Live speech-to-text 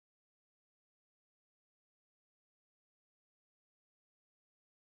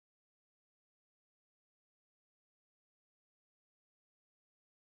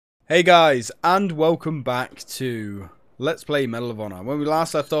Hey guys, and welcome back to Let's Play Medal of Honor. When we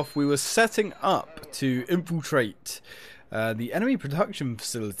last left off, we were setting up to infiltrate the enemy production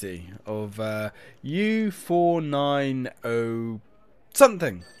facility of U490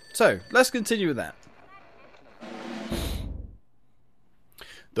 something. So, let's continue with that.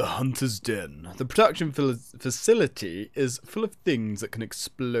 The Hunter's Den. The production facility is full of things that can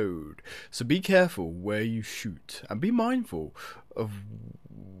explode, so be careful where you shoot, and be mindful of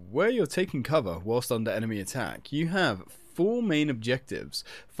where you're taking cover whilst under enemy attack. You have 4 main objectives.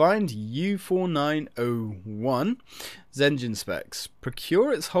 Find U4901's engine specs,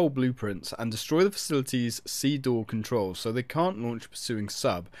 procure its hull blueprints, and destroy the facility's sea door controls so they can't launch a pursuing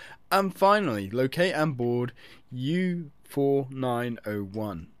sub. And finally, locate and board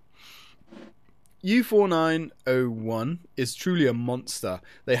U4901. U4901 is truly a monster.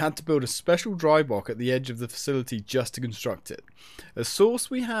 They had to build a special dry dock at the edge of the facility just to construct it. A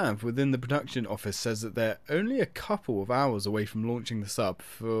source we have within the production office says that they're only a couple of hours away from launching the sub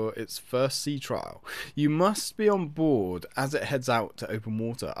for its first sea trial. You must be on board as it heads out to open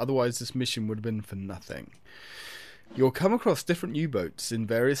water, otherwise this mission would have been for nothing. You'll come across different U-boats in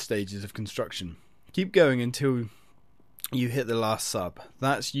various stages of construction. Keep going until you hit the last sub.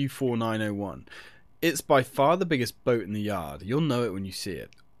 That's U4901. It's by far the biggest boat in the yard. You'll know it when you see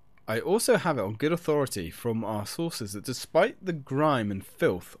it. I also have it on good authority from our sources that despite the grime and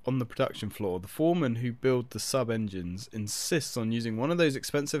filth on the production floor, the foreman who built the sub engines insists on using one of those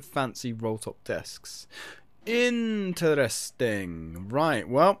expensive fancy roll-top desks. Interesting. Right,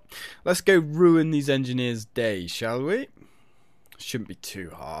 well, let's go ruin these engineers' day, shall we? Shouldn't be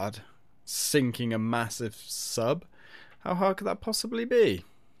too hard. Sinking a massive sub. How hard could that possibly be?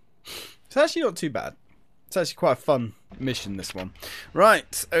 It's actually not too bad. It's actually quite a fun mission, this one.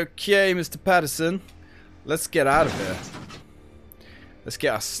 Right, okay, Mr. Patterson. Let's get out of here. Let's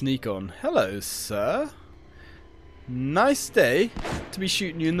get our sneak on. Hello, sir. Nice day to be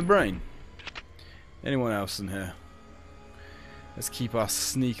shooting you in the brain. Anyone else in here? Let's keep our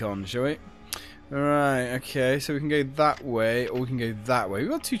sneak on, shall we? Alright, okay, so we can go that way, or we can go that way. We've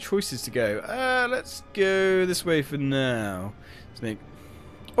got 2 choices to go. Let's go this way for now. Sneak.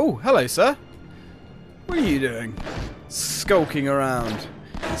 Oh, hello, sir. What are you doing? Skulking around.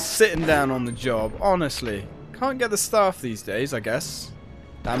 Sitting down on the job. Honestly. Can't get the staff these days, I guess.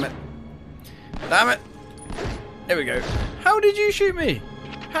 Damn it. Damn it. There we go. How did you shoot me?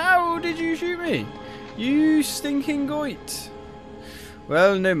 How did you shoot me? You stinking goit.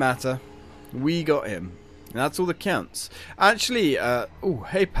 Well, no matter. We got him. That's all that counts. Actually, oh,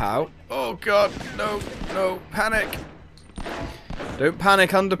 hey, pal. Oh, God. No, no. Panic. Don't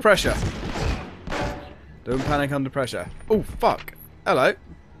panic under pressure. Don't panic under pressure. Oh, fuck. Hello.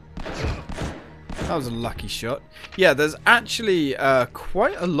 That was a lucky shot. Yeah, there's actually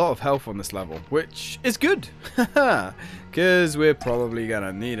quite a lot of health on this level, which is good. Because we're probably going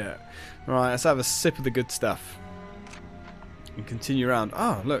to need it. Right, let's have a sip of the good stuff. And continue around.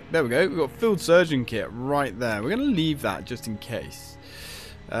 Oh, look, there we go. We've got field surgeon kit right there. We're going to leave that just in case.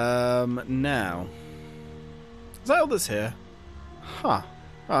 Now. Is that all that's here? Huh.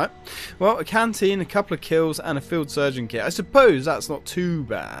 Alright. Well, a canteen, a couple of kills, and a field surgeon kit. I suppose that's not too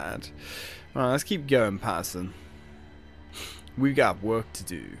bad. Alright, let's keep going, Patterson. We got work to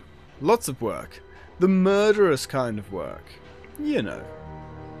do. Lots of work. The murderous kind of work. You know.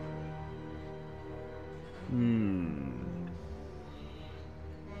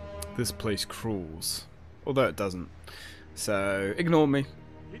 This place crawls. Although it doesn't. So, ignore me.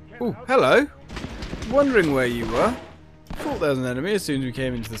 Oh, hello. Wondering where you were. Thought there was an enemy as soon as we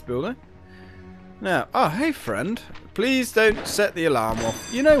came into this building. Now, oh, hey friend. Please don't set the alarm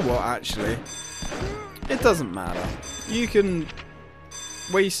off. You know what, actually? It doesn't matter. You can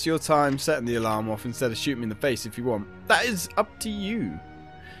waste your time setting the alarm off instead of shooting me in the face if you want. That is up to you.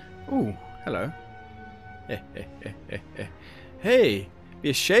 Oh, hello. Hey. Be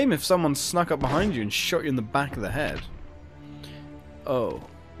a shame if someone snuck up behind you and shot you in the back of the head. Oh,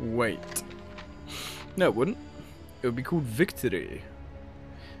 wait. No, it wouldn't. It would be called victory.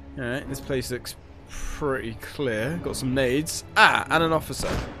 Alright, this place looks pretty clear. Got some nades. Ah, and an officer.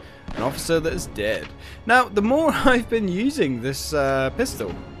 An officer that is dead. Now, the more I've been using this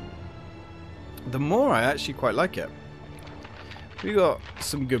pistol, the more I actually quite like it. We got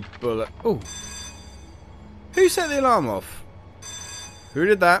some good bullet. Oh. Who set the alarm off? Who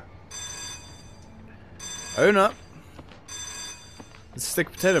did that? Own up. Let's stick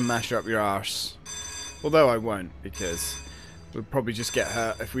a potato masher up your arse. Although I won't, because we'd probably just get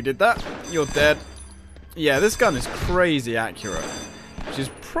hurt if we did that. You're dead. Yeah, this gun is crazy accurate, which is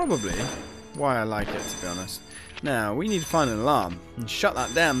probably why I like it, to be honest. Now, we need to find an alarm and shut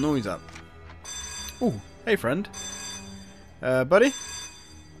that damn noise up. Ooh, hey friend. Buddy?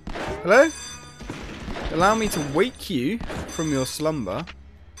 Hello? Allow me to wake you from your slumber.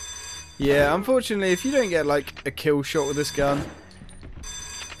 Yeah, unfortunately, if you don't get like a kill shot with this gun,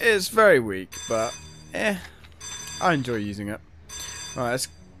 it's very weak, but I enjoy using it. Alright, let's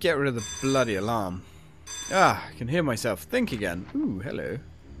get rid of the bloody alarm. Ah, I can hear myself think again. Ooh, hello.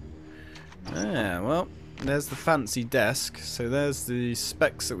 Ah, well, there's the fancy desk. So there's the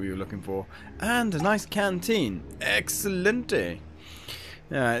specs that we were looking for. And a nice canteen. Excellente.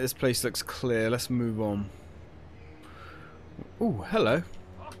 Alright, this place looks clear. Let's move on. Ooh, hello.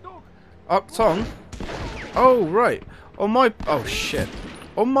 Octong? Oh, right. Oh, shit.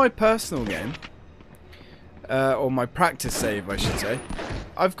 On my personal game, or my practice save, I should say,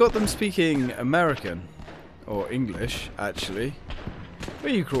 I've got them speaking American. Or English, actually.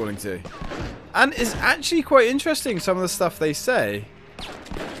 Where are you crawling to? And it's actually quite interesting, some of the stuff they say.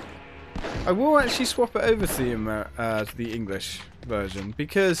 I will actually swap it over to the English version,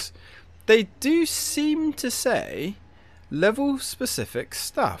 because they do seem to say level-specific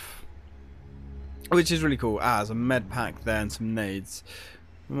stuff. Which is really cool. Ah, there's a med pack there and some nades.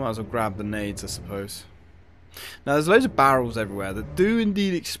 We might as well grab the nades, I suppose. Now, there's loads of barrels everywhere that do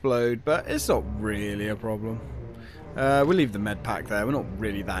indeed explode, but it's not really a problem. We'll leave the med pack there. We're not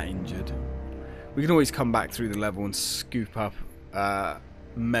really that injured. We can always come back through the level and scoop up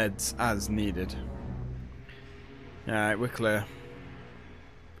meds as needed. Alright, we're clear.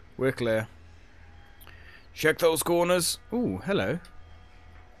 We're clear. Check those corners. Ooh, hello.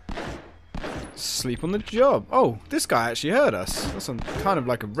 Sleep on the job. Oh, this guy actually heard us. That's kind of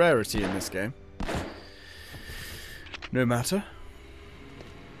like a rarity in this game. No matter.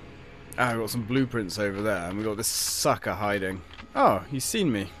 Ah, we've got some blueprints over there, and we've got this sucker hiding. Oh, he's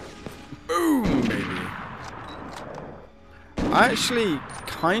seen me. Boom, baby. I actually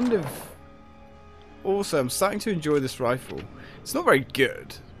kind of... Also, I'm starting to enjoy this rifle. It's not very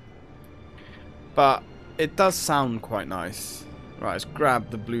good, but it does sound quite nice. Right, let's grab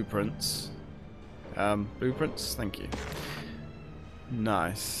the blueprints. Blueprints? Thank you.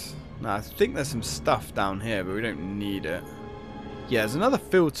 Nice. Now, I think there's some stuff down here, but we don't need it. Yeah, there's another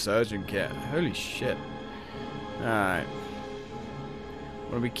field surgeon kit. Holy shit. Alright.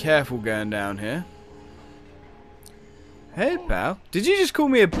 Want to be careful going down here. Hey, pal. Did you just call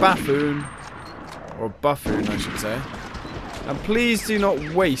me a buffoon? Or a buffoon, I should say. And please do not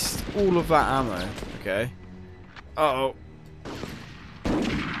waste all of that ammo. Okay. Uh-oh.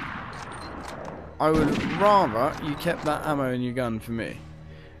 I would rather you kept that ammo in your gun for me.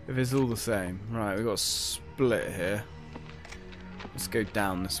 If it's all the same. Right, we've got a split here. Let's go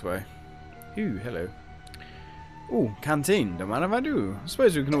down this way. Ooh, hello. Ooh, canteen. Don't mind if I do. I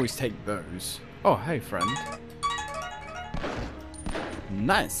suppose we can always take those. Oh, hey, friend.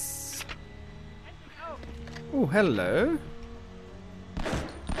 Nice. Ooh, hello.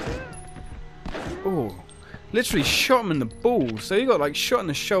 Ooh. Literally shot him in the balls. So you got like shot in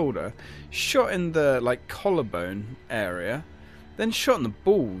the shoulder, shot in the like collarbone area, then shot in the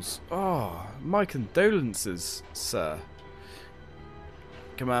balls. Oh, my condolences, sir.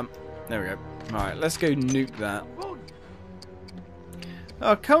 Come on. There we go. Alright, let's go nuke that.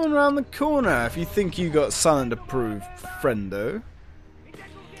 Oh, coming around the corner if you think you got something to prove, friendo.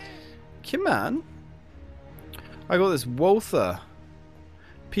 Come on. I got this Walther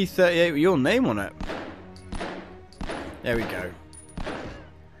P38 with your name on it. There we go.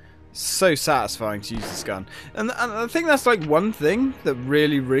 So satisfying to use this gun. And I think that's like one thing that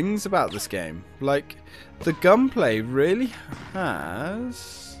really rings about this game. Like, the gunplay really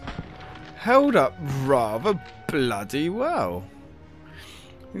has held up rather bloody well.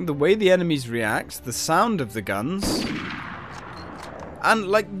 I think the way the enemies react, the sound of the guns, and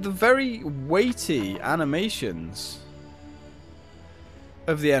like the very weighty animations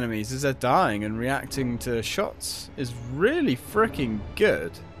of the enemies as they're dying and reacting to shots is really freaking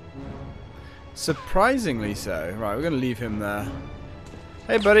good. Surprisingly so. Right, we're going to leave him there.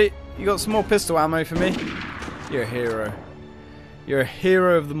 Hey buddy, you got some more pistol ammo for me? You're a hero. You're a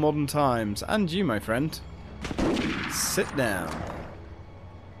hero of the modern times. And you, my friend. Sit down.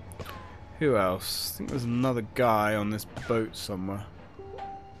 Who else? I think there's another guy on this boat somewhere.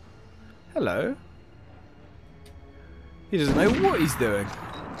 Hello. He doesn't know what he's doing.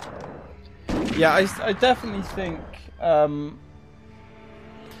 Yeah, I definitely think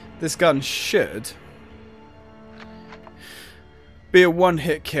this gun should be a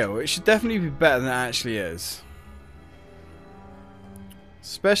one-hit kill. It should definitely be better than it actually is.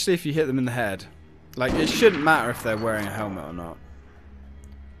 Especially if you hit them in the head. Like, it shouldn't matter if they're wearing a helmet or not.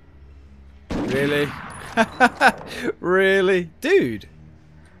 Really? Really? Dude.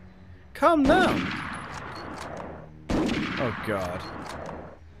 Calm down. Oh, God.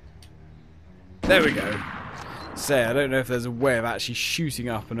 There we go. Say, I don't know if there's a way of actually shooting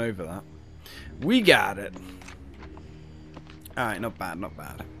up and over that. We got it. Alright, not bad, not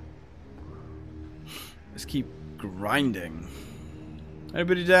bad. Let's keep grinding.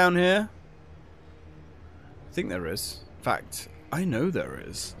 Anybody down here? I think there is. In fact, I know there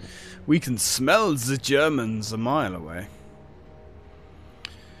is. We can smell the Germans a mile away.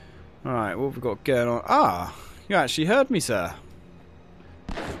 Alright, what have we got going on? Ah, you actually heard me, sir.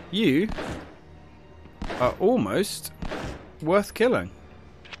 You are almost worth killing.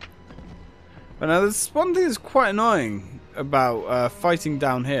 But now there's one thing that's quite annoying about fighting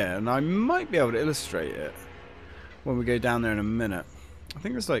down here, and I might be able to illustrate it when we go down there in a minute. I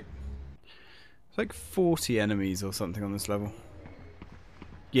think it's like 40 enemies or something on this level.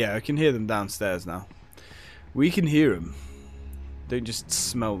 Yeah, I can hear them downstairs now. We can hear them. Don't just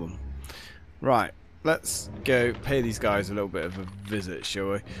smell them. Right, let's go pay these guys a little bit of a visit,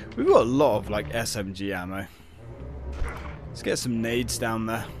 shall we? We've got a lot of like SMG ammo. Let's get some nades down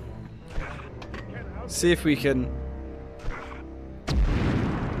there. See if we can...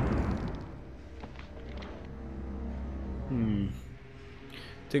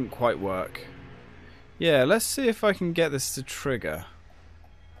 Didn't quite work. Yeah, let's see if I can get this to trigger.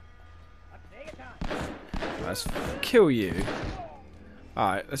 Let's kill you.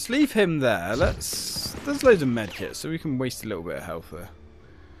 Alright, let's leave him there. There's loads of medkits, so we can waste a little bit of health there.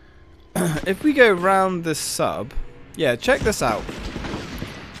 If we go round this sub... Yeah, check this out.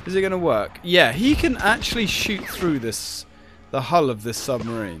 Is it going to work? Yeah, he can actually shoot through the hull of this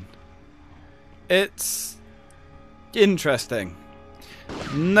submarine. It's interesting.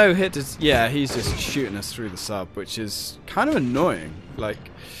 No hit to... Yeah, he's just shooting us through the sub, which is kind of annoying. Like,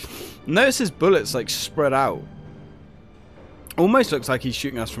 notice his bullets like spread out. Almost looks like he's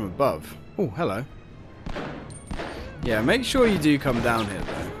shooting us from above. Oh, hello. Yeah, make sure you do come down here,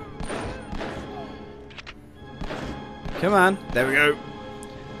 though. Come on. There we go.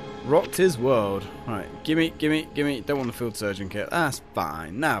 Rocked his world. Right, gimme. Don't want the field surgeon kit. That's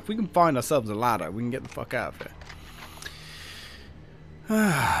fine. Now, if we can find ourselves a ladder, we can get the fuck out of here.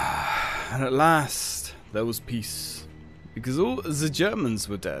 And at last, there was peace. Because all the Germans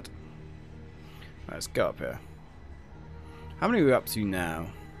were dead. Right, let's go up here. How many are we up to now?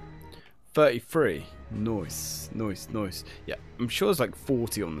 33. Nice. Yeah, I'm sure there's like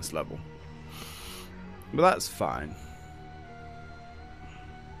 40 on this level. But that's fine.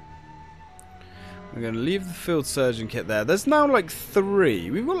 We're going to leave the field surgeon kit there. There's now like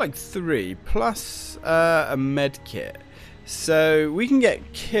 3. We've got like 3 plus a med kit. So we can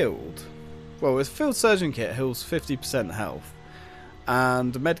get killed. Well, this field surgeon kit heals 50% health.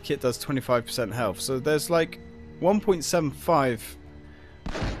 And the med kit does 25% health. So there's like 1.75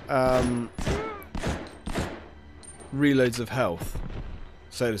 reloads of health,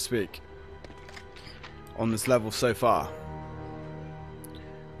 so to speak, on this level so far.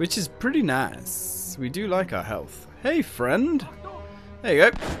 Which is pretty nice. We do like our health. Hey, friend. There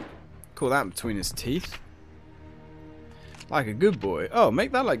you go. Caught that between his teeth. Like a good boy. Oh,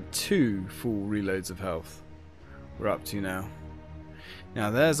 make that like 2 full reloads of health. We're up to now.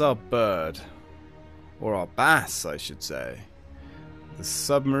 Now there's our bird. Or our bass, I should say. The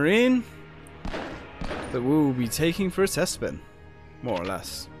submarine that we will be taking for a test spin. More or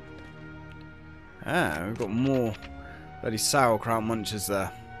less. Ah, we've got more bloody sauerkraut munchers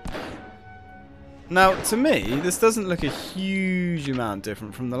there. Now, to me, this doesn't look a huge amount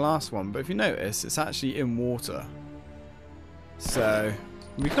different from the last one, but if you notice, it's actually in water. So,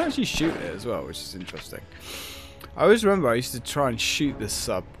 we can actually shoot it as well, which is interesting. I always remember I used to try and shoot this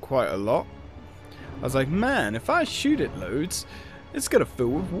sub quite a lot. I was like, man, if I shoot it loads, it's going to fill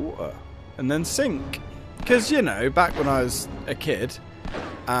with water and then sink. Because, you know, back when I was a kid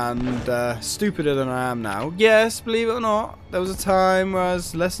and stupider than I am now, yes, believe it or not, there was a time where I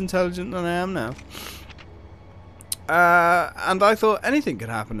was less intelligent than I am now. And I thought anything could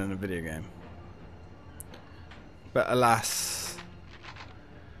happen in a video game. But alas,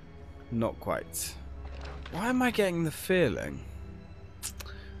 not quite. Why am I getting the feeling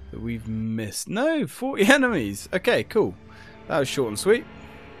that we've missed? No, 40 enemies. Okay, cool. That was short and sweet.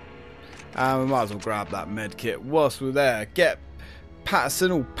 We might as well grab that med kit whilst we're there. Get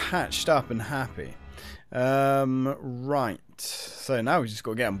Patterson all patched up and happy. Right. So now we just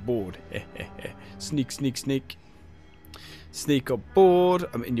got to get on board. Sneak. Sneak on board.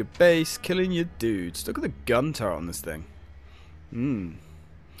 I'm in your base, killing your dudes. Look at the gun turret on this thing.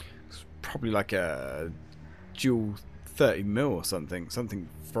 It's probably like a dual 30 mil or something. Something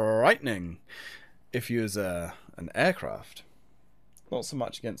frightening. if you was an aircraft. Not so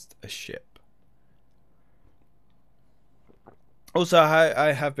much against a ship. Also,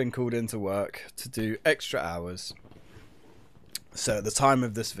 I have been called into work to do extra hours. So at the time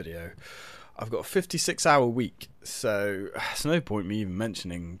of this video, I've got a 56-hour week. So there's no point me even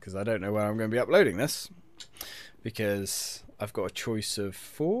mentioning, because I don't know where I'm going to be uploading this. Because I've got a choice of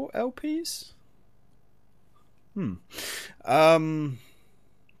 4 LPs. But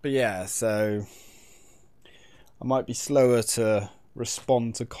yeah, so I might be slower to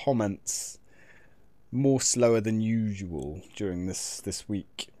respond to comments, more slower than usual during this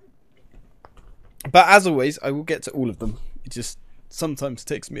week. But as always, I will get to all of them. It just sometimes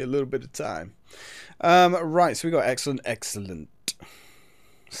takes me a little bit of time. Right, so we got excellent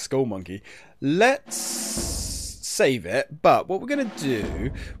Skull Monkey. Let's save it, but what we're going to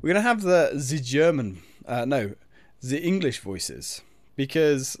do, we're going to have the English voices,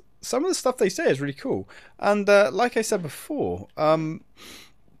 because some of the stuff they say is really cool. And like I said before, I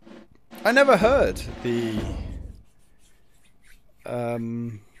never heard the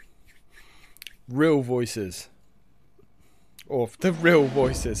real voices. Or the real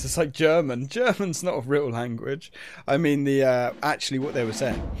voices. It's like German. German's not a real language. I mean, the actually what they were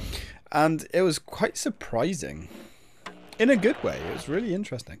saying. And it was quite surprising. In a good way. It was really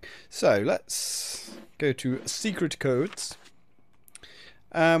interesting. So, let's go to secret codes.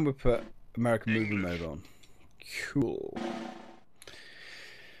 And we'll put American movie mode on. Cool.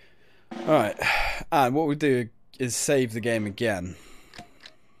 Alright. And what we do is save the game again.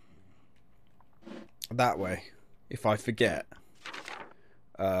 That way. If I forget,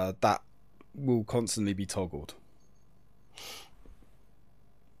 that will constantly be toggled.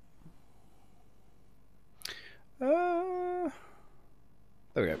 There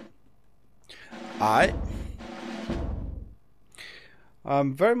we go.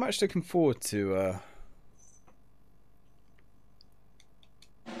 I'm very much looking forward to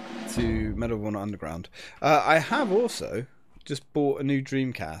Medal of Honor Underground. I have also just bought a new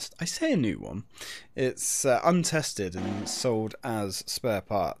Dreamcast. I say a new one. It's untested and sold as spare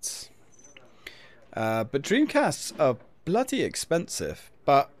parts. But Dreamcasts are bloody expensive.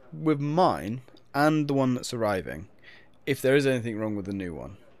 But with mine and the one that's arriving, if there is anything wrong with the new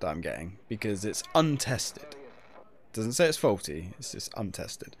one that I'm getting, because it's untested. Doesn't say it's faulty, it's just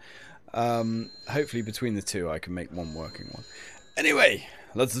untested. Hopefully between the two I can make one working one. Anyway,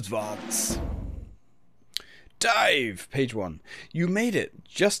 let's advance. Dive! Page 1. You made it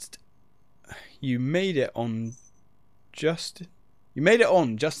on just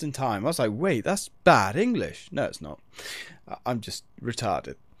in time. I was like, wait, that's bad English. No, it's not. I'm just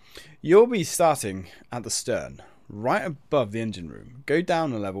retarded. You'll be starting at the stern, right above the engine room. Go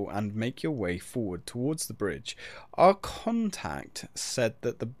down a level and make your way forward towards the bridge. Our contact said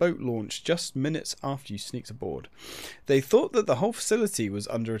that the boat launched just minutes after you sneaked aboard. They thought that the whole facility was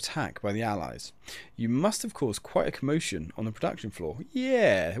under attack by the Allies. You must have caused quite a commotion on the production floor.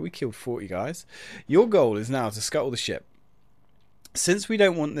 Yeah, we killed 40 guys. Your goal is now to scuttle the ship. Since we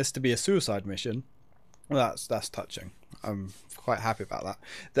don't want this to be a suicide mission, well, that's touching. I'm quite happy about that.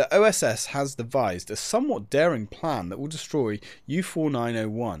 The OSS has devised a somewhat daring plan that will destroy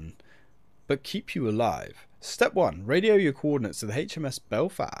U-4901, but keep you alive. Step 1. Radio your coordinates to the HMS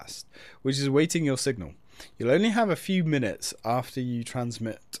Belfast, which is awaiting your signal. You'll only have a few minutes after you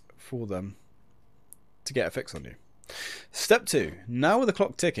transmit for them to get a fix on you. Step 2. Now with the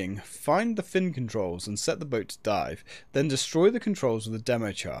clock ticking, find the fin controls and set the boat to dive. Then destroy the controls with a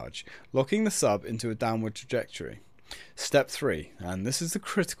demo charge, locking the sub into a downward trajectory. Step 3, and this is the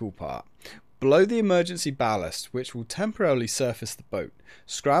critical part. Blow the emergency ballast, which will temporarily surface the boat.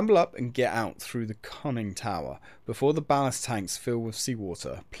 Scramble up and get out through the conning tower before the ballast tanks fill with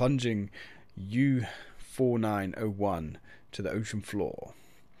seawater, plunging U-4901 to the ocean floor.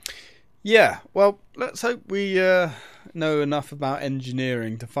 Yeah, well, let's hope we know enough about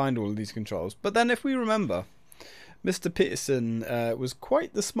engineering to find all of these controls. But then if we remember, Mr. Peterson was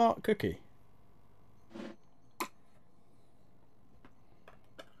quite the smart cookie.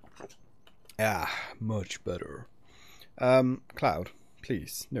 Ah, much better. Cloud,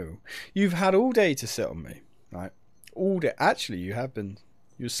 please, no. You've had all day to sit on me, right? All day. Actually, you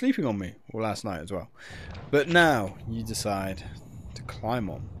were sleeping on me all last night as well. But now you decide to climb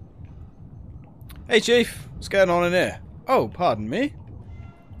on. Hey, Chief, what's going on in here? Oh, pardon me.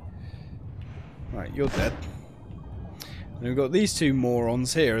 Right, you're dead. And we've got these two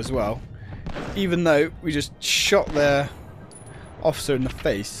morons here as well. Even though we just shot their officer in the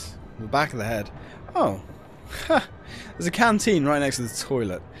face, in the back of the head. Oh, there's a canteen right next to the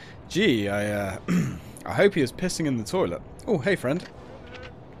toilet. Gee, I hope he was pissing in the toilet. Oh, hey, friend.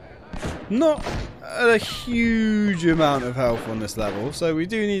 Not a huge amount of health on this level, so we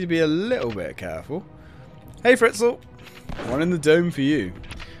do need to be a little bit careful. Hey Fritzl, one in the dome for you.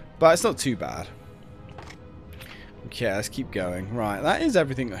 But it's not too bad. Okay, let's keep going. Right, that is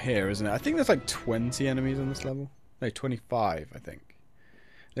everything here, isn't it? I think there's like 20 enemies on this level. No, 25, I think.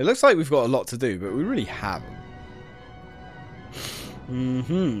 It looks like we've got a lot to do, but we really haven't.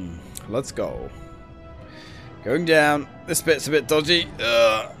 Let's go. Going down. This bit's a bit dodgy.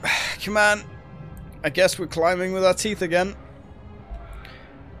 Come on. I guess we're climbing with our teeth again.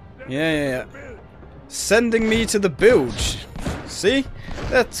 Yeah. Sending me to the bilge. See?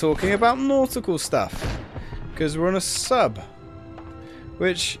 They're talking about nautical stuff. Because we're on a sub.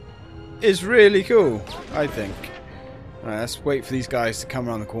 Which is really cool, I think. Alright, let's wait for these guys to come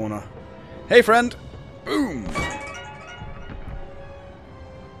around the corner. Hey, friend! Boom!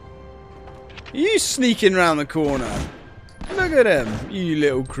 You sneaking around the corner. Look at him, you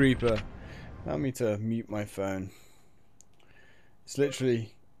little creeper. Allow me to mute my phone. It's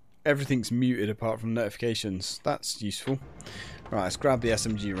literally everything's muted apart from notifications. That's useful. Right, let's grab the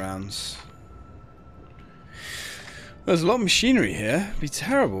SMG rounds. There's a lot of machinery here. It'd be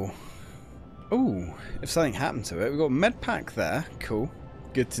terrible. Oh, if something happened to it. We've got a med pack there. Cool.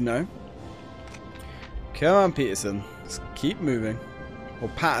 Good to know. Come on, Peterson. Let's keep moving. Or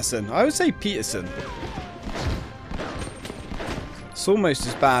Patterson. I would say Peterson. It's almost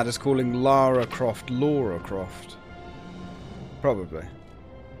as bad as calling Lara Croft Laura Croft. Probably.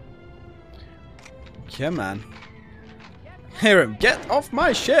 Come on. Hear him. Get off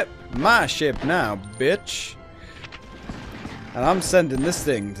my ship. My ship now, bitch. And I'm sending this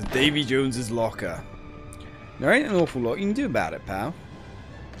thing to Davy Jones's locker. There ain't an awful lot you can do about it, pal.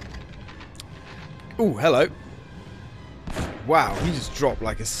 Ooh, hello. Wow, he just dropped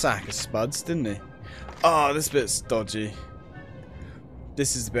like a sack of spuds, didn't he? Oh, this bit's dodgy.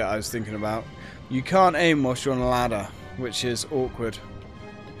 This is the bit I was thinking about. You can't aim whilst you're on a ladder, which is awkward.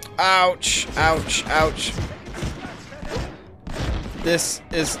 Ouch, ouch, ouch. This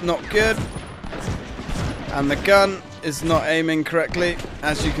is not good. And the gun is not aiming correctly,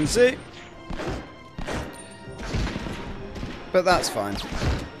 as you can see. But that's fine.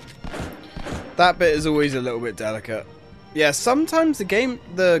 That bit is always a little bit delicate. Yeah, sometimes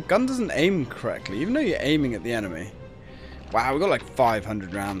the gun doesn't aim correctly, even though you're aiming at the enemy. Wow, we've got like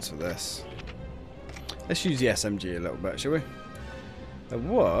 500 rounds for this. Let's use the SMG a little bit, shall we? There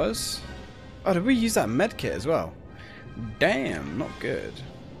was... Oh, did we use that medkit as well? Damn, not good.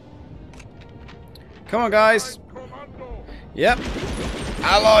 Come on, guys. Yep.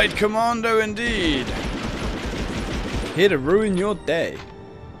 Allied Commando indeed. Here to ruin your day.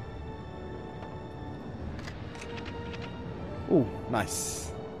 Ooh,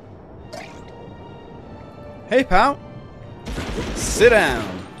 nice. Hey, pal. Sit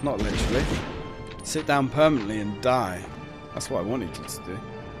down. Not literally. Sit down permanently and die. That's what I wanted you to do.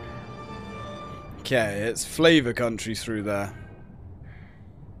 Okay, it's flavor country through there.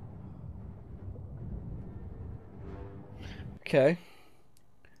 Okay.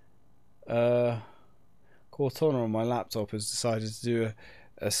 Cortana on my laptop has decided to do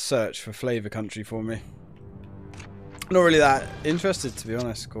a search for flavor country for me. Not really that interested, to be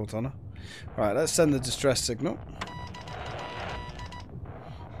honest, Cortana. Right, let's send the distress signal.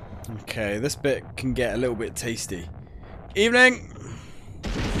 Okay, this bit can get a little bit tasty. Evening!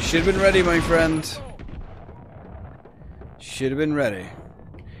 Should have been ready, my friend. Should have been ready.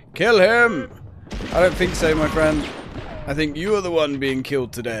 Kill him! I don't think so, my friend. I think you are the one being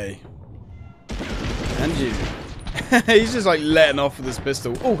killed today. And you. He's just like letting off with his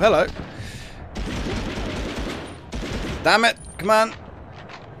pistol. Oh, hello. Damn it. Come on.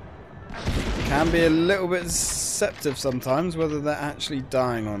 Can be a little bit deceptive sometimes, whether they're actually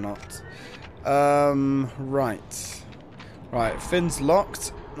dying or not. Right. Right, Finn's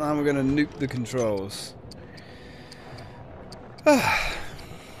locked. Now we're going to nuke the controls.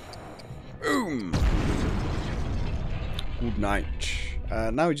 Boom. Good night.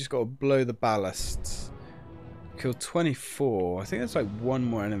 Now we just got to blow the ballasts. Kill 24. I think there's like one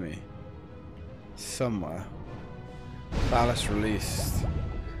more enemy. Somewhere. Ballast released.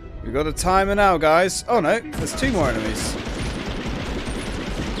 We've got a timer now, guys. Oh no, there's two more enemies.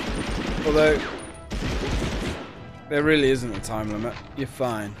 Although, there really isn't a time limit. You're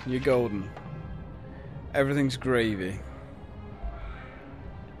fine. You're golden. Everything's gravy.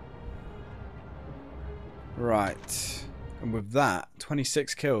 Right. And with that,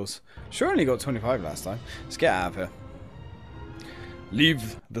 26 kills. Sure, I only got 25 last time. Let's get out of here.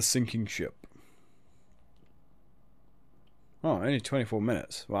 Leave the sinking ship. Oh, only 24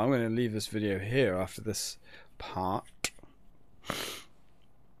 minutes. Well, I'm going to leave this video here after this part.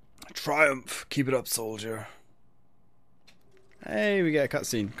 Triumph. Keep it up, soldier. Hey, we get a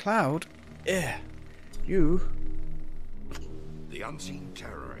cutscene. Cloud? Yeah. You? The unseen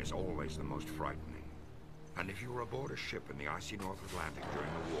terror is always the most frightening. And if you were aboard a ship in the icy North Atlantic during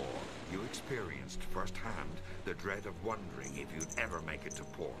the war, you experienced firsthand the dread of wondering if you'd ever make it to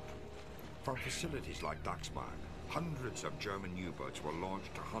port. From facilities like Duxmark, hundreds of German U-boats were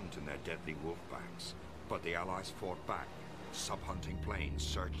launched to hunt in their deadly wolfbacks. But the Allies fought back. Sub-hunting planes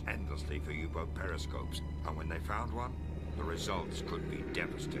searched endlessly for U-boat periscopes, and when they found one, the results could be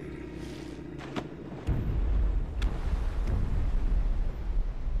devastating.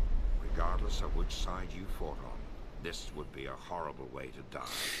 Regardless of which side you fought on, this would be a horrible way to die.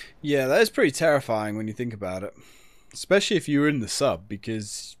 Yeah, that is pretty terrifying when you think about it. Especially if you were in the sub,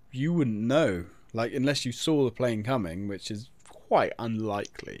 because you wouldn't know. Like, unless you saw the plane coming, which is quite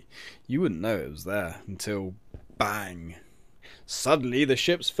unlikely, you wouldn't know it was there until bang. Suddenly the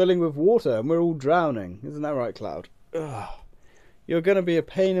ship's filling with water and we're all drowning. Isn't that right, Cloud? Ugh. You're going to be a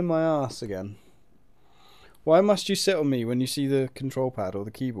pain in my ass again. Why must you sit on me when you see the control pad or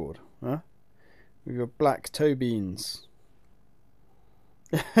the keyboard? Huh? With your black toe beans.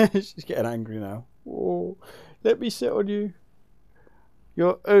 She's getting angry now. Oh, let me sit on you.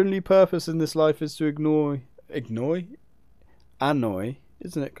 Your only purpose in this life is to annoy,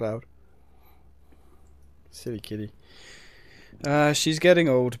 isn't it, Cloud? Silly kitty. She's getting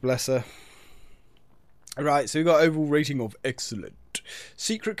old, bless her. Right, so we got overall rating of excellent.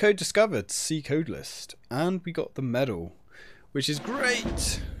 Secret code discovered, see code list. And we got the medal, which is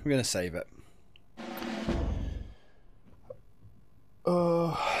great. I'm going to save it.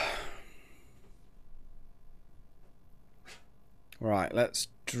 Right, let's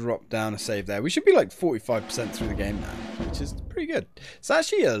drop down a save there. We should be like 45% through the game now, which is pretty good. It's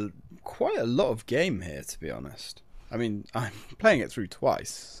actually quite a lot of game here, to be honest. I mean, I'm playing it through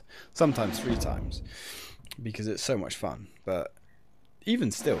twice, sometimes 3 times, because it's so much fun. But even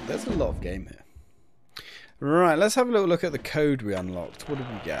still, there's a lot of game here. Right, let's have a little look at the code we unlocked. What did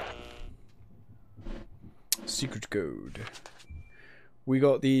we get? Secret code. We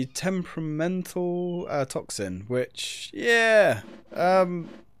got the temperamental toxin, which, yeah, a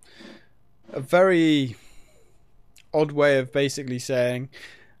very odd way of basically saying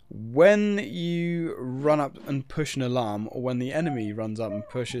when you run up and push an alarm, or when the enemy runs up and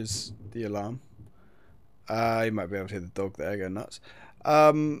pushes the alarm, you might be able to hear the dog there go nuts,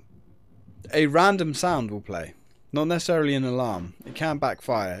 a random sound will play. Not necessarily an alarm. It can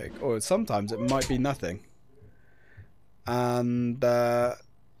backfire, or sometimes it might be nothing. And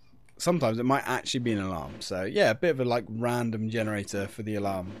sometimes it might actually be an alarm. So yeah, a bit of a like random generator for the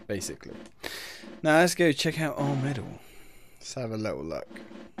alarm, basically. Now let's go check out our medal. Let's have a little look.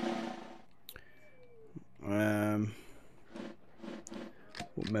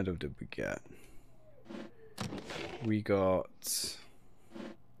 What medal did we get? We got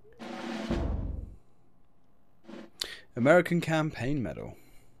American Campaign Medal.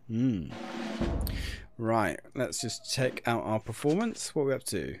 Right, let's just check out our performance. What are we up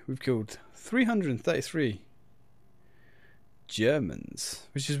to? We've killed 333 Germans,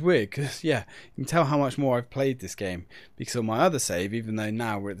 which is weird because, yeah, you can tell how much more I've played this game, because on my other save, even though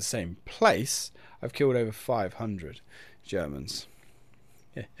now we're at the same place, I've killed over 500 Germans.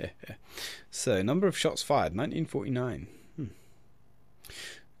 So, number of shots fired, 1949.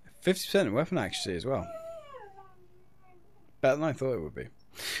 50% weapon accuracy as well. Better than I thought it would be.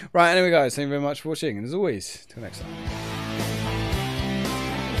 Right, anyway guys, thank you very much for watching, and as always, till next time.